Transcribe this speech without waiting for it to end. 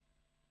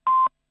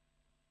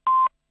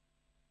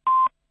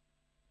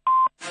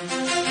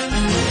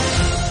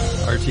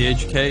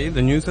RTHK,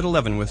 the news at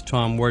 11 with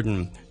Tom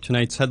Warden.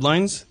 Tonight's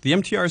headlines: the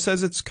MTR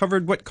says it's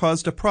covered what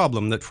caused a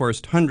problem that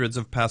forced hundreds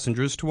of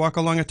passengers to walk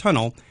along a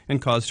tunnel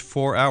and caused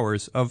 4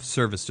 hours of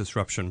service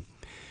disruption.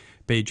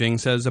 Beijing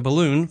says a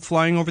balloon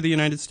flying over the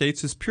United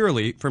States is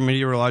purely for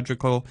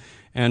meteorological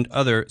and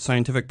other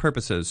scientific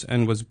purposes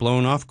and was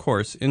blown off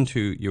course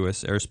into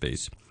U.S.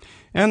 airspace.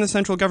 And the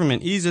central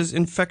government eases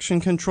infection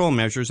control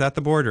measures at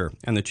the border,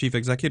 and the chief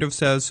executive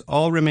says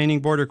all remaining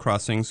border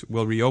crossings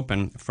will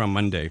reopen from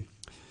Monday.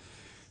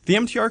 The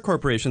MTR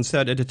Corporation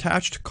said a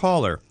detached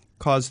collar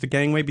caused the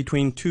gangway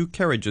between two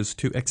carriages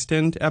to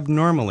extend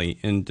abnormally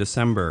in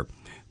December.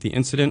 The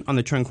incident on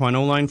the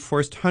Chengquan line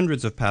forced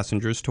hundreds of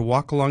passengers to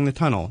walk along the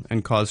tunnel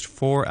and caused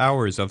 4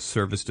 hours of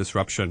service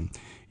disruption.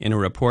 In a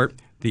report,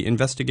 the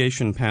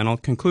investigation panel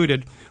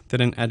concluded that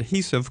an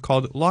adhesive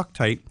called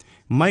Loctite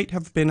might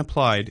have been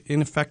applied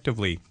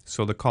ineffectively,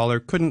 so the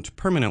collar couldn't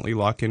permanently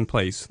lock in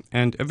place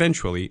and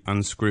eventually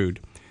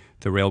unscrewed.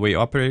 The railway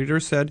operator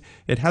said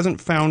it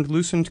hasn't found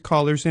loosened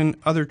collars in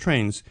other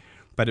trains,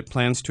 but it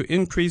plans to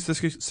increase the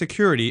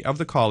security of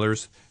the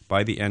collars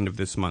by the end of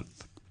this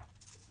month.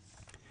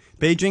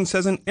 Beijing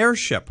says an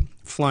airship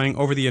flying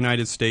over the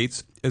United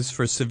States is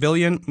for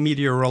civilian,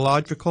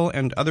 meteorological,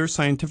 and other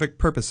scientific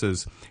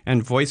purposes,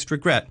 and voiced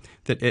regret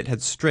that it had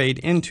strayed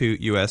into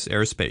U.S.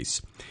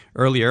 airspace.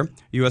 Earlier,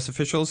 U.S.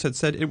 officials had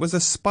said it was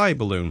a spy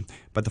balloon,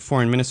 but the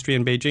Foreign Ministry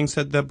in Beijing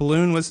said the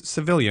balloon was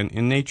civilian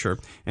in nature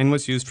and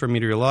was used for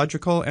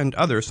meteorological and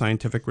other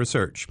scientific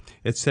research.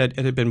 It said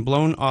it had been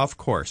blown off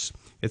course.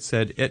 It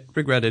said it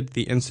regretted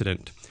the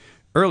incident.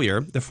 Earlier,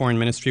 the Foreign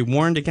Ministry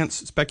warned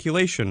against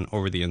speculation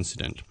over the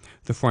incident.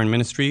 The Foreign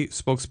Ministry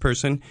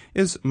spokesperson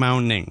is Mao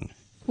Ning.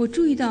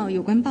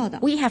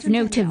 We have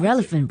noted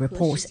relevant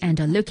reports and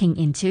are looking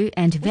into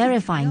and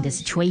verifying the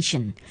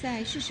situation.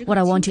 What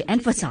I want to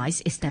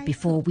emphasize is that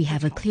before we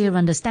have a clear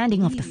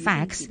understanding of the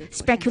facts,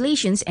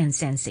 speculations and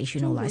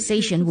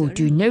sensationalization will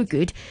do no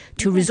good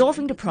to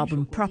resolving the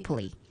problem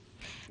properly.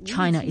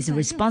 China is a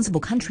responsible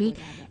country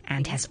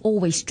and has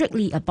always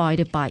strictly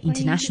abided by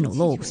international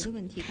laws.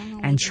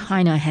 And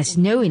China has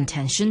no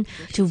intention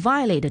to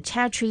violate the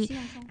territory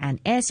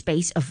and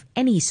airspace of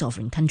any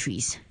sovereign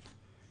countries.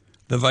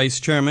 The vice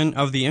chairman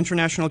of the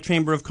International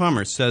Chamber of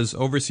Commerce says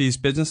overseas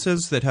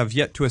businesses that have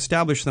yet to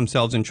establish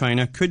themselves in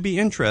China could be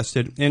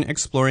interested in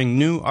exploring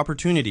new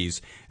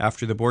opportunities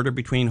after the border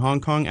between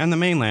Hong Kong and the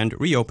mainland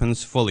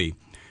reopens fully.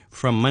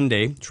 From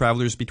Monday,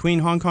 travelers between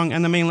Hong Kong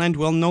and the mainland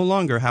will no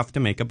longer have to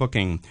make a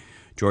booking.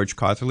 George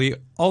Cotherley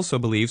also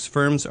believes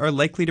firms are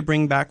likely to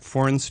bring back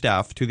foreign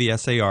staff to the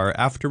SAR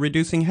after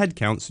reducing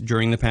headcounts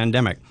during the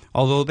pandemic,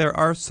 although there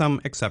are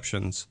some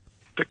exceptions.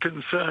 The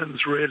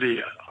concerns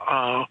really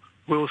are,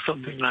 will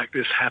something like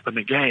this happen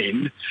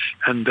again?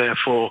 And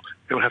therefore,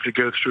 they'll have to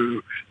go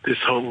through this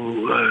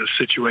whole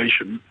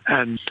situation.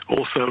 And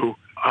also,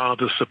 are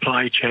the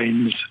supply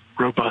chains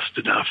robust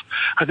enough?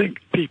 I think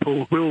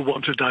people will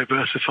want to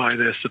diversify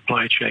their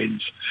supply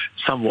chains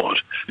somewhat.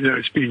 You know,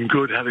 it's been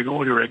good having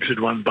all your eggs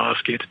in one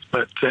basket,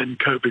 but then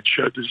COVID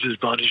showed the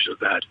disadvantage of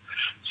that.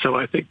 So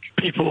I think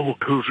people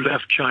who've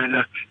left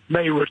China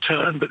may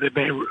return, but they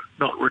may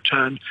not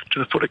return to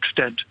the full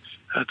extent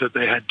that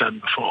they had done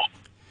before.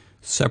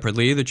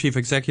 Separately, the chief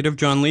executive,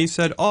 John Lee,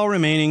 said all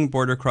remaining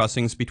border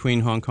crossings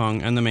between Hong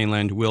Kong and the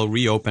mainland will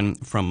reopen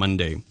from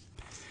Monday.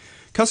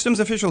 Customs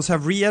officials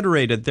have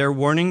reiterated their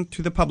warning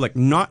to the public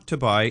not to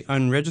buy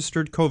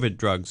unregistered COVID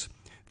drugs.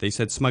 They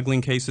said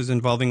smuggling cases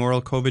involving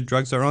oral COVID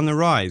drugs are on the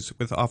rise,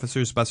 with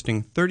officers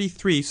busting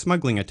 33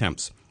 smuggling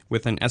attempts,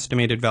 with an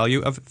estimated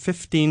value of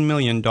 $15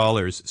 million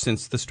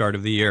since the start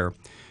of the year.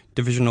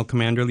 Divisional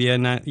Commander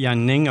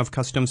Yan Ning of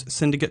Customs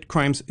Syndicate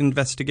Crimes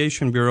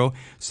Investigation Bureau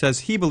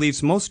says he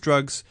believes most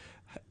drugs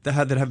that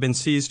have been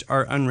seized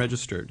are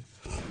unregistered.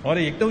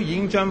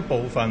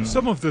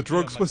 Some of the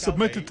drugs were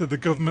submitted to the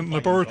government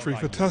laboratory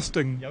for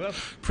testing.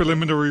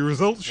 Preliminary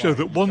results show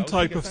that one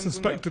type of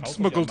suspected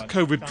smuggled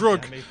COVID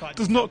drug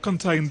does not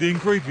contain the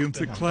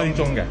ingredients it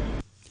claims.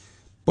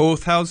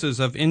 Both houses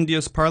of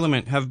India's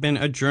parliament have been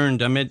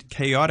adjourned amid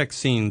chaotic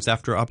scenes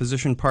after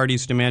opposition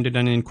parties demanded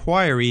an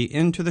inquiry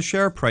into the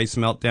share price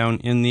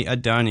meltdown in the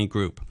Adani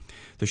Group.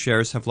 The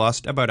shares have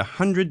lost about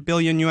 $100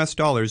 billion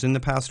in the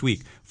past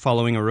week,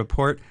 following a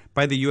report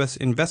by the U.S.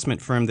 investment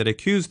firm that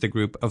accused the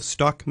group of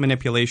stock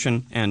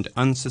manipulation and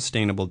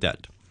unsustainable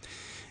debt.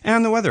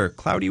 And the weather,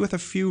 cloudy with a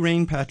few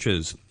rain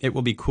patches. It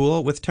will be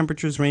cool with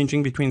temperatures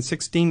ranging between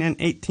 16 and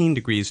 18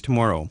 degrees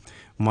tomorrow.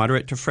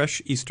 Moderate to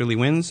fresh easterly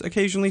winds,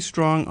 occasionally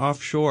strong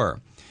offshore.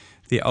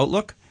 The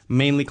outlook,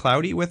 mainly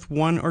cloudy with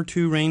 1 or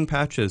 2 rain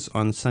patches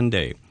on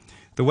Sunday.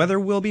 The weather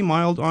will be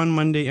mild on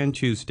Monday and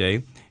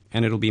Tuesday,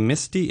 and it'll be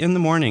misty in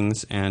the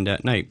mornings and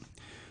at night.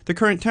 The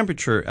current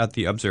temperature at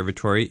the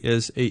observatory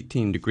is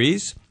 18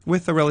 degrees,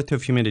 with a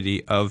relative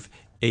humidity of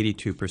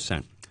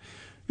 82%.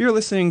 You're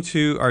listening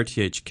to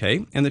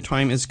RTHK, and the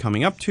time is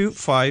coming up to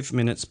 5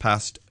 minutes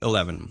past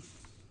 11.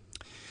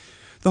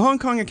 The Hong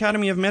Kong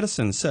Academy of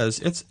Medicine says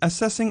it's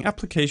assessing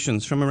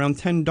applications from around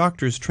 10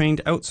 doctors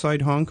trained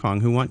outside Hong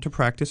Kong who want to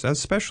practice as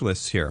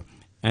specialists here.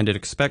 and it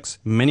expects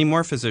many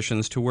more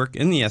physicians to work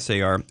in the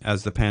SAR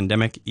as the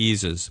pandemic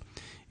eases.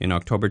 In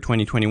October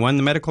 2021,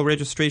 the Medical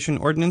Registration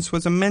Ordinance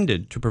was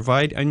amended to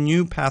provide a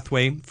new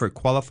pathway for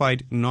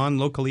qualified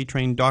non-locally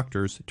trained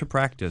doctors to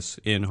practice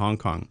in Hong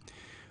Kong.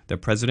 The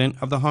president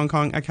of the Hong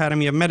Kong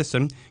Academy of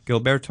Medicine,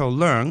 Gilberto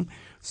Leung,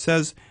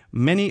 says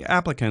many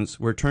applicants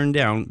were turned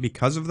down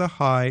because of the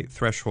high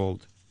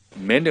threshold.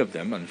 Many of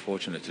them,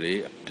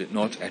 unfortunately, did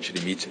not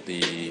actually meet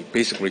the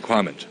basic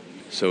requirement,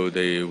 so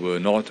they were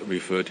not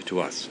referred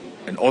to us.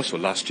 And also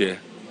last year,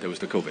 there was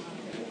the COVID.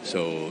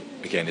 So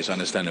again, it's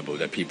understandable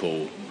that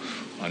people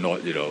are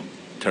not,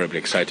 terribly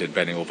excited,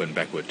 bending over and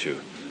backward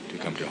to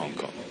come to Hong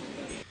Kong.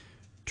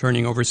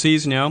 Turning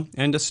overseas now,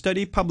 and a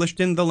study published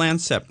in The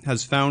Lancet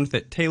has found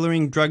that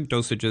tailoring drug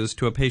dosages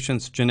to a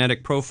patient's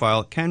genetic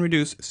profile can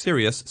reduce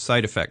serious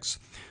side effects.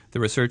 The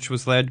research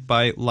was led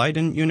by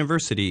Leiden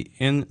University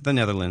in the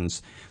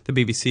Netherlands. The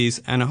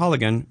BBC's Anna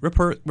Holligan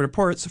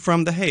reports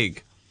from The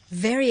Hague.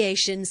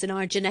 Variations in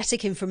our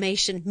genetic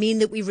information mean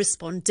that we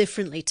respond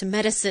differently to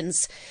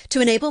medicines.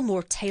 To enable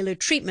more tailored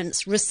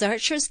treatments,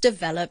 researchers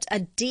developed a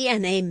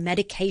DNA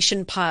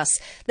medication pass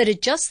that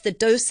adjusts the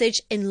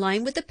dosage in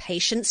line with the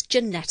patient's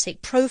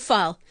genetic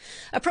profile.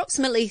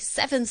 Approximately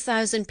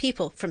 7,000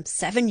 people from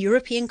 7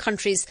 European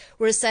countries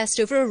were assessed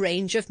over a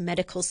range of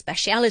medical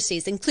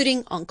specialities,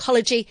 including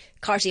oncology,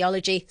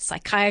 cardiology,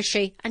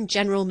 psychiatry and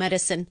general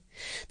medicine.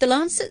 The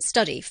Lancet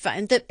study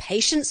found that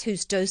patients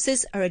whose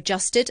doses are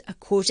adjusted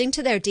according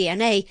to their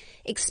DNA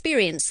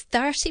experience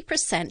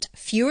 30%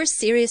 fewer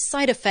serious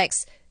side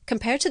effects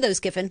compared to those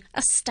given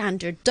a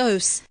standard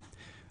dose.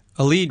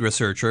 A lead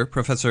researcher,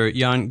 Professor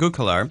Jan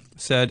Gukelaar,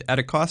 said at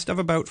a cost of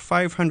about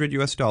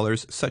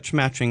 $500, such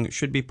matching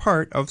should be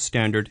part of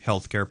standard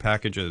healthcare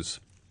packages.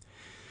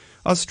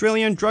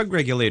 Australian drug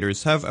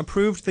regulators have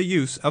approved the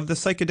use of the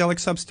psychedelic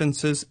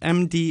substances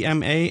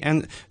MDMA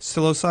and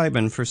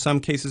psilocybin for some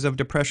cases of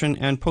depression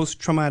and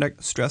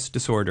post-traumatic stress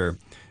disorder.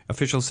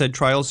 Officials said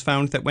trials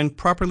found that when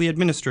properly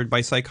administered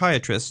by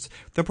psychiatrists,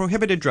 the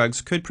prohibited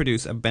drugs could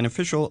produce a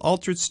beneficial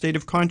altered state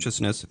of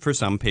consciousness for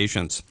some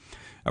patients.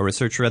 A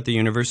researcher at the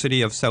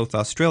University of South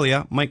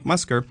Australia, Mike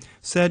Musker,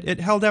 said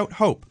it held out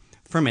hope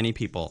for many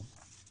people.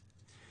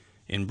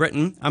 In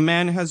Britain, a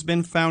man has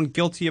been found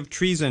guilty of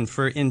treason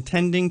for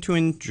intending to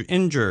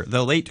injure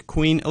the late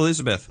Queen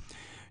Elizabeth.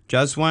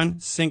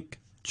 Jaswant Singh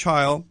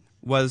Chahal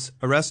was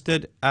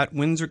arrested at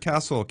Windsor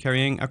Castle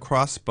carrying a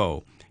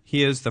crossbow.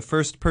 He is the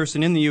first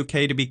person in the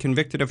UK to be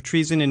convicted of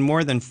treason in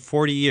more than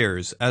 40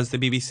 years, as the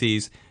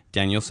BBC's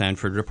Daniel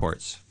Sanford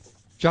reports.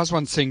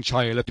 Jaswant Singh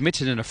Chahal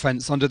admitted an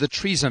offence under the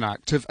Treason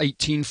Act of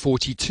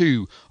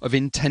 1842 of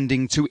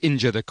intending to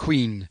injure the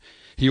Queen.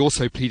 He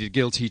also pleaded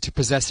guilty to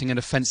possessing an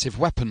offensive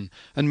weapon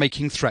and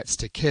making threats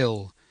to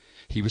kill.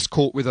 He was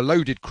caught with a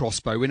loaded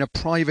crossbow in a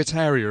private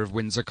area of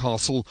Windsor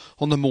Castle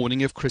on the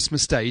morning of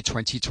Christmas Day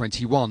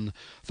 2021.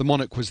 The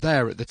monarch was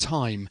there at the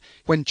time.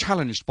 When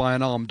challenged by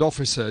an armed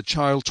officer,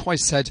 Chahal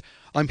twice said,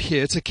 "I'm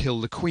here to kill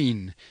the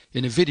Queen."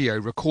 In a video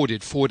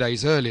recorded 4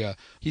 days earlier,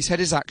 he said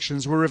his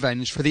actions were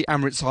revenge for the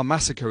Amritsar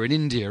massacre in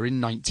India in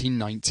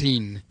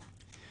 1919.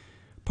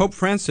 Pope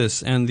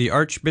Francis and the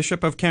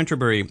Archbishop of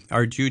Canterbury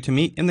are due to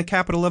meet in the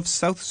capital of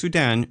South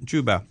Sudan,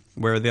 Juba,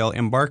 where they'll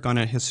embark on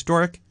a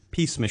historic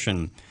peace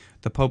mission.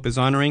 The Pope is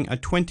honoring a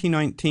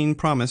 2019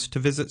 promise to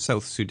visit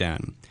South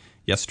Sudan.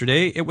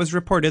 Yesterday, it was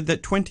reported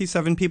that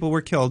 27 people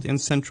were killed in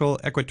central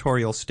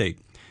Equatorial State.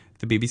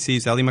 The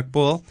BBC's Ellie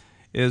McBull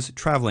is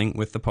traveling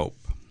with the Pope.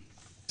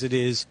 It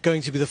is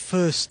going to be the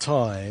first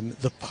time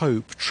the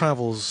Pope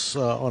travels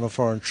on a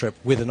foreign trip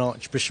with an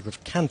Archbishop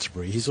of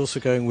Canterbury. He's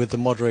also going with the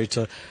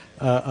moderator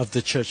of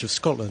the Church of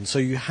Scotland. So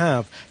you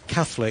have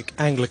Catholic,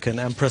 Anglican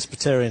and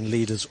Presbyterian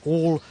leaders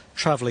all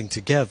travelling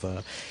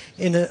together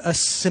in a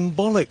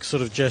symbolic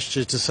sort of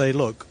gesture to say,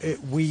 look,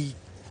 we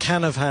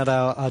can have had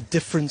our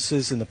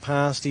differences in the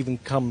past, even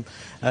come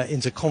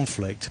into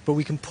conflict, but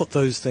we can put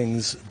those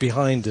things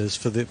behind us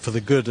for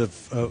the good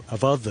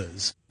of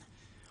others.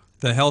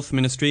 The Health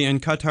Ministry in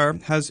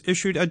Qatar has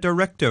issued a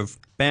directive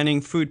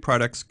banning food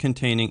products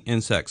containing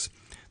insects.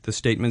 The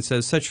statement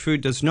says such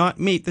food does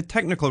not meet the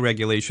technical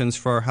regulations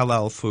for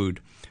halal food.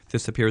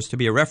 This appears to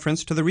be a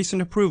reference to the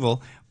recent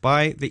approval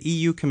by the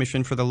EU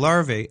Commission for the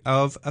larvae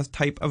of a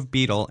type of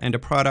beetle and a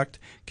product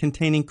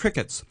containing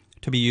crickets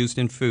to be used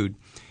in food.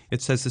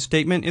 It says the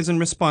statement is in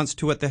response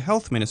to what the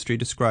Health Ministry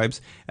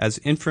describes as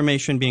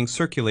information being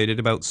circulated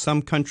about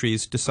some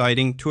countries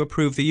deciding to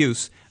approve the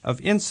use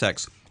of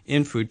insects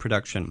in food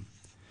production.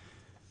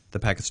 The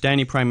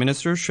Pakistani Prime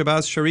Minister,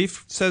 Shehbaz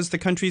Sharif, says the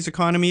country's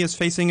economy is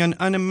facing an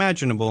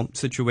unimaginable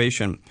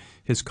situation.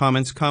 His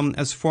comments come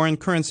as foreign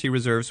currency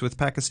reserves with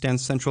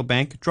Pakistan's central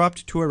bank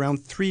dropped to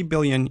around $3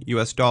 billion,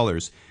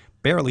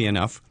 barely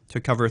enough to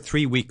cover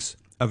 3 weeks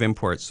of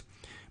imports.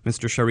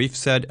 Mr. Sharif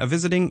said a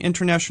visiting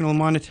International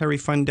Monetary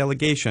Fund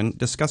delegation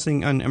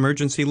discussing an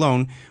emergency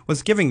loan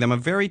was giving them a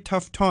very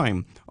tough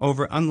time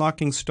over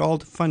unlocking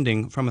stalled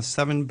funding from a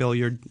 $7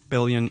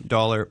 billion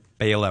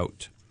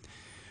bailout.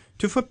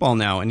 To football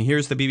now, and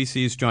here's the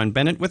BBC's John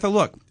Bennett with a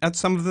look at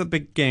some of the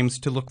big games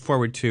to look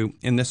forward to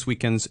in this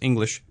weekend's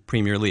English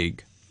Premier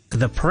League.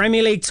 The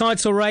Premier League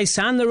title race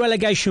and the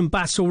relegation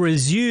battle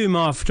resume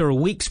after a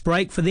week's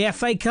break for the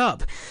FA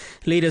Cup.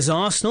 Leaders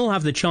Arsenal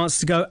have the chance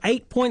to go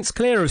 8 points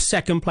clear of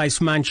second place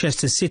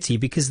Manchester City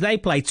because they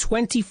play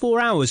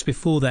 24 hours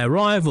before their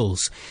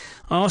rivals.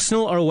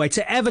 Arsenal are away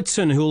to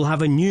Everton, who will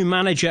have a new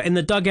manager in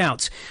the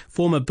dugout.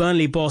 Former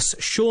Burnley boss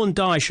Sean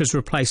Dyche has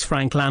replaced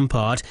Frank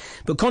Lampard,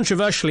 but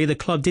controversially the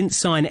club didn't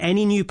sign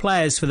any new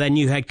players for their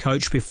new head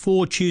coach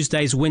before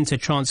Tuesday's winter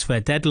transfer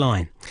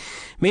deadline.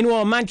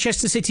 Meanwhile,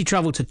 Manchester City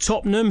travel to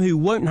Tottenham, who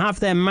won't have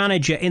their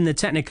manager in the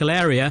technical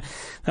area.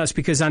 That's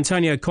because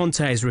Antonio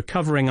Conte is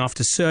recovering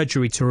after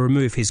surgery to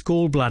remove his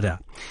gallbladder.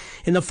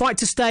 In the fight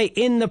to stay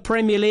in the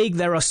Premier League,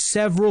 there are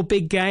several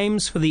big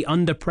games for the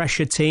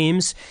under-pressure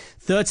teams.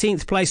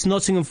 13th place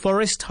Nottingham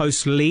Forest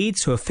host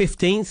Leeds, who are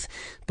 15th.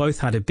 Both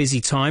had a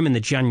busy time in the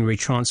January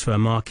transfer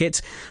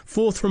market.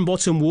 4th from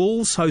bottom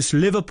Wolves host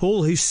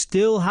Liverpool, who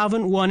still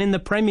haven't won in the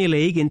Premier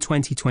League in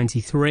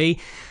 2023.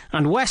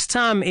 And West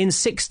Ham in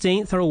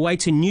 16th are away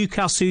to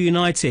Newcastle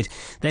United.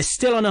 They're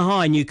still on a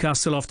high,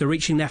 Newcastle, after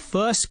reaching their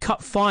first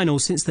cup final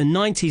since the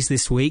 90s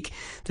this week.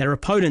 Their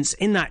opponents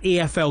in that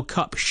EFL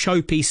Cup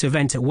showpiece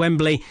event at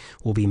Wembley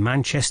will be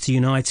Manchester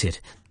United.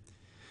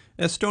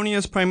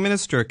 Estonia's Prime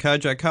Minister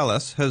Kaja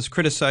Kallas has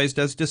criticized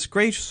as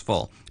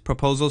disgraceful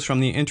proposals from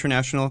the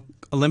International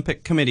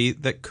Olympic Committee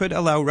that could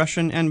allow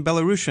Russian and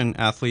Belarusian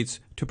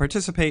athletes to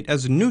participate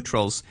as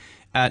neutrals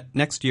at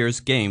next year's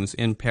Games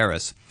in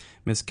Paris.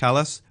 Ms.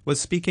 Kallas was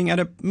speaking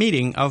at a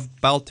meeting of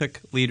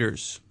Baltic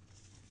leaders.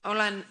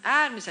 I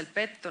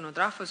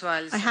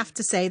have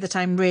to say that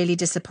I'm really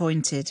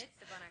disappointed.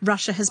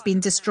 Russia has been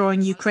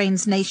destroying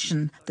Ukraine's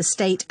nation, the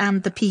state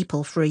and the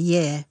people for a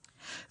year.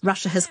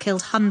 Russia has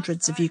killed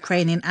hundreds of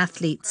Ukrainian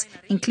athletes,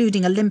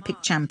 including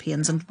Olympic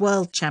champions and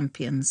world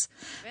champions.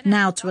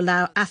 Now to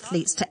allow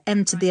athletes to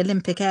enter the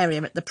Olympic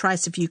area at the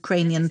price of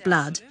Ukrainian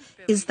blood,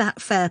 is that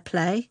fair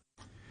play?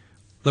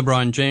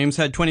 LeBron James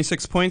had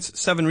 26 points,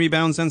 7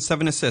 rebounds and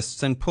 7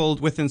 assists and pulled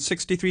within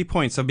 63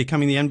 points of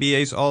becoming the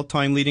NBA's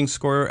all-time leading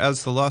scorer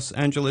as the Los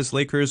Angeles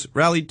Lakers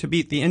rallied to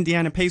beat the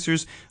Indiana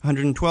Pacers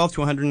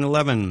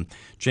 112-111.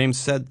 James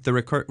said the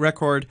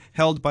record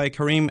held by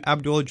Kareem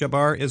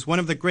Abdul-Jabbar is one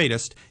of the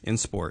greatest in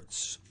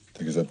sports. I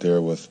think it's up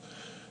there with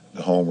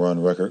the home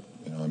run record,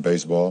 in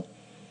baseball.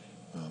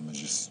 It's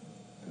just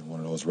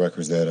one of those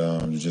records that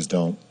you just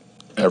don't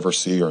ever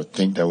see or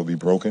think that would be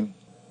broken.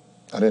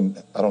 I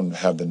don't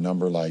have the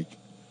number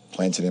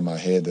planted in my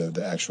head,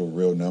 the actual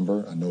real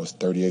number. I know it's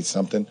 38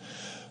 something,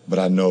 but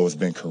I know it's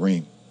been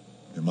Kareem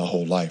in my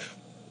whole life.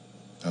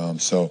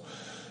 It's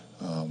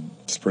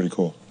pretty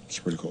cool. It's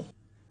pretty cool.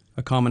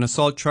 A common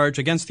assault charge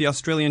against the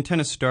Australian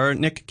tennis star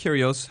Nick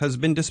Kyrgios has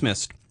been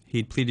dismissed.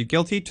 He'd pleaded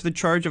guilty to the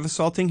charge of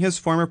assaulting his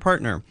former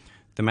partner.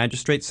 The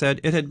magistrate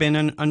said it had been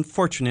an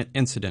unfortunate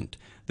incident.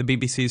 The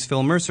BBC's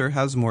Phil Mercer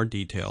has more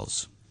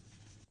details.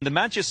 The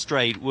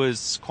magistrate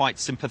was quite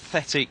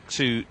sympathetic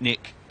to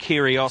Nick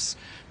Kyrgios,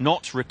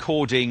 not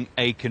recording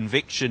a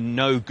conviction.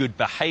 No good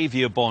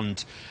behaviour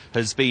bond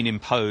has been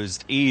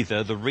imposed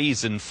either. The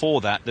reason for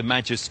that, the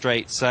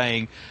magistrate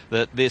saying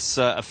that this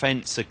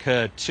offence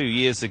occurred 2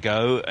 years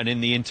ago, and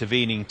in the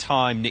intervening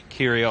time Nick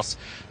Kyrgios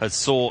has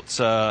sought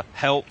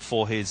help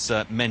for his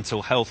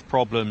mental health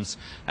problems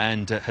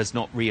and has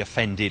not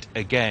reoffended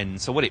again.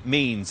 So what it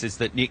means is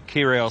that Nick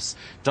Kyrgios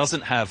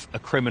doesn't have a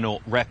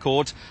criminal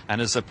record, and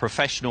as a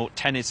professional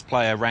tennis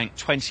player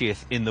ranked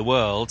 20th in the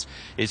world,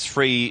 is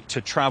free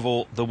to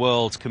travel the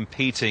world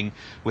competing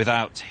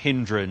without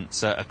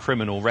hindrance. A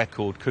criminal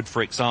record could,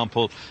 for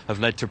example,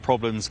 have led to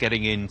problems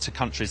getting into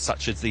countries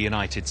such as the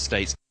United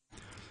States.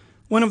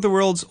 One of the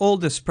world's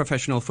oldest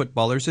professional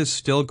footballers is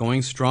still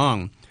going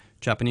strong.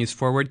 Japanese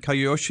forward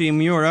Kazuyoshi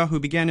Miura,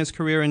 who began his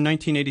career in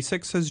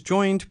 1986, has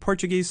joined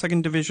Portuguese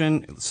second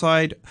division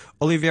side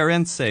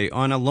Oliveirense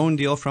on a loan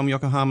deal from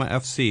Yokohama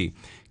FC.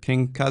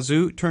 King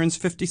Kazu turns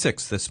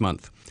 56 this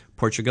month.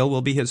 Portugal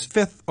will be his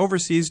 5th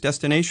overseas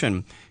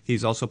destination.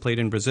 He's also played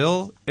in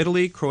Brazil,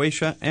 Italy,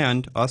 Croatia,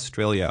 and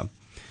Australia.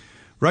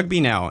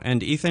 Rugby now,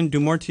 and Ethan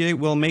Dumortier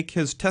will make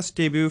his test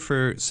debut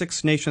for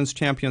Six Nations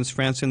champions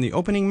France in the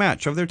opening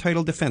match of their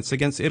title defence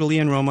against Italy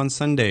in Rome on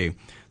Sunday.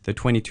 The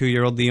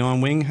 22-year-old Lyon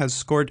wing has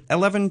scored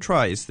 11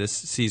 tries this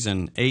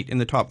season, 8 in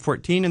the top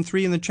 14 and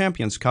 3 in the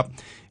Champions Cup,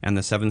 and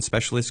the 7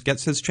 specialist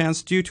gets his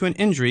chance due to an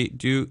injury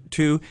due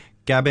to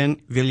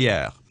Gabin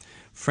Villiers.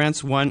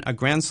 France won a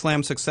Grand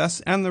Slam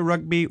success, and the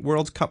Rugby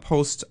World Cup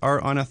hosts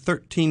are on a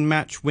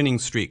 13-match winning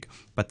streak,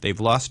 but they've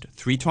lost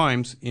 3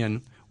 times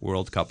in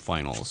World Cup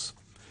finals.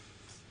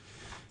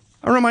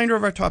 A reminder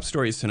of our top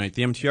stories tonight.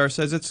 The MTR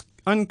says it's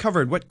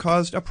uncovered what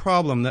caused a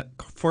problem that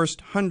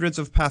forced hundreds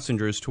of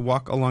passengers to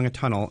walk along a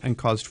tunnel and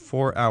caused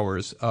 4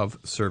 hours of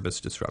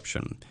service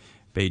disruption.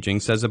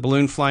 Beijing says a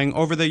balloon flying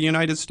over the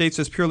United States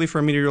is purely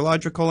for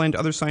meteorological and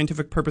other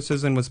scientific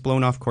purposes and was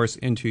blown off course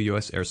into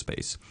U.S.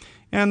 airspace.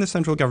 And the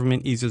central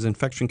government eases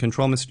infection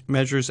control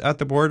measures at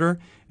the border,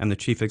 and the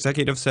chief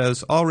executive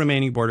says all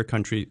remaining border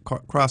country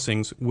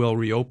crossings will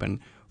reopen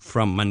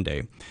from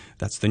Monday.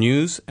 That's the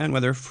news and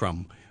weather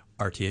from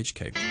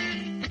RTHK.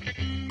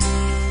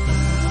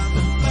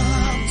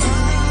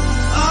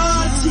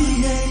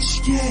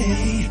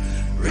 RTHK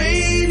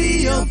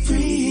Radio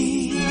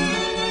Free.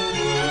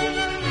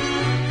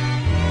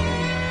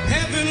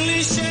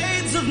 Heavenly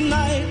shades of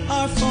night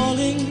are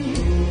falling.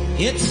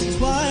 It's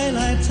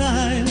twilight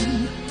time.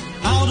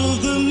 Out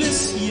of the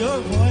mist your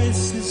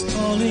voice is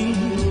calling.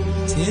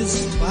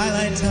 'Tis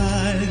twilight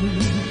time.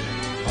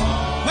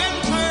 When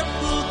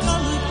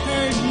purple-colored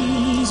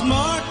curtains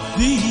mark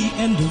the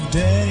end of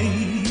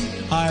day,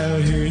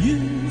 I'll hear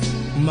you,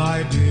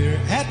 my dear,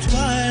 at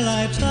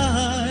twilight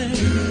time.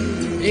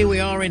 Here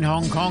we are in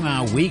Hong Kong.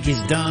 Our week is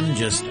done,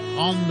 just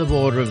on the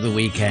border of the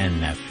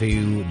weekend, a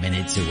few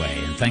minutes away.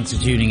 And thanks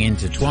for tuning in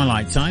to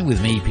Twilight Time with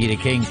me, Peter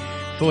King.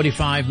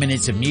 45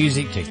 minutes of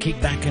music to kick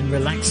back and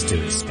relax to,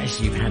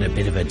 especially if you've had a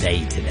bit of a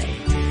day today.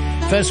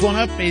 First one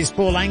up is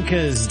Paul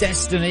Anka's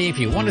Destiny. If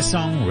you want a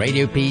song,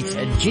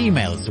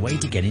 RadioPete@gmail is the way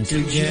to get in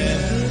touch.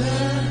 Together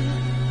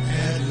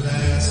at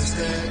last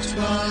at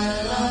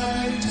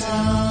twilight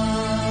time.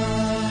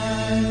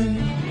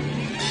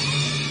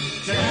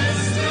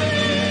 Destiny.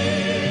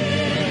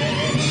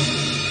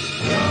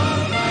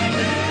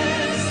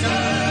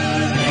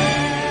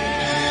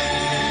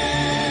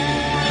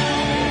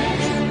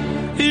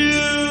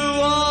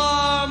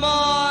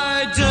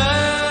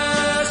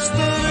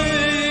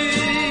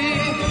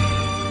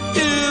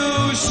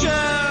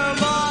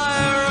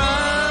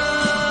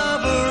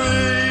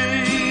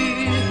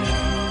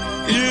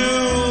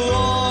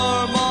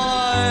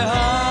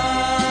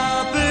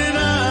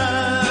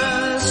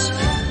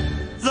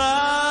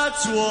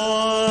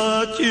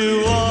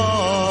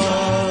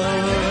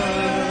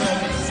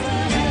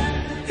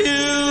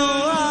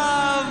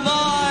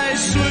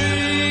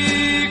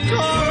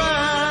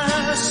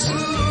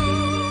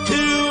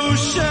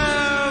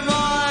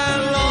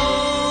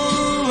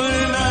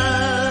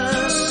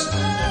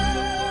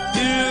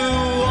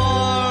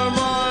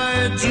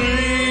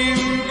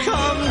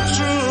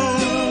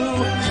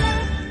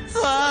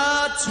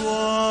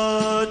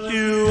 What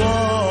you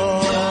are.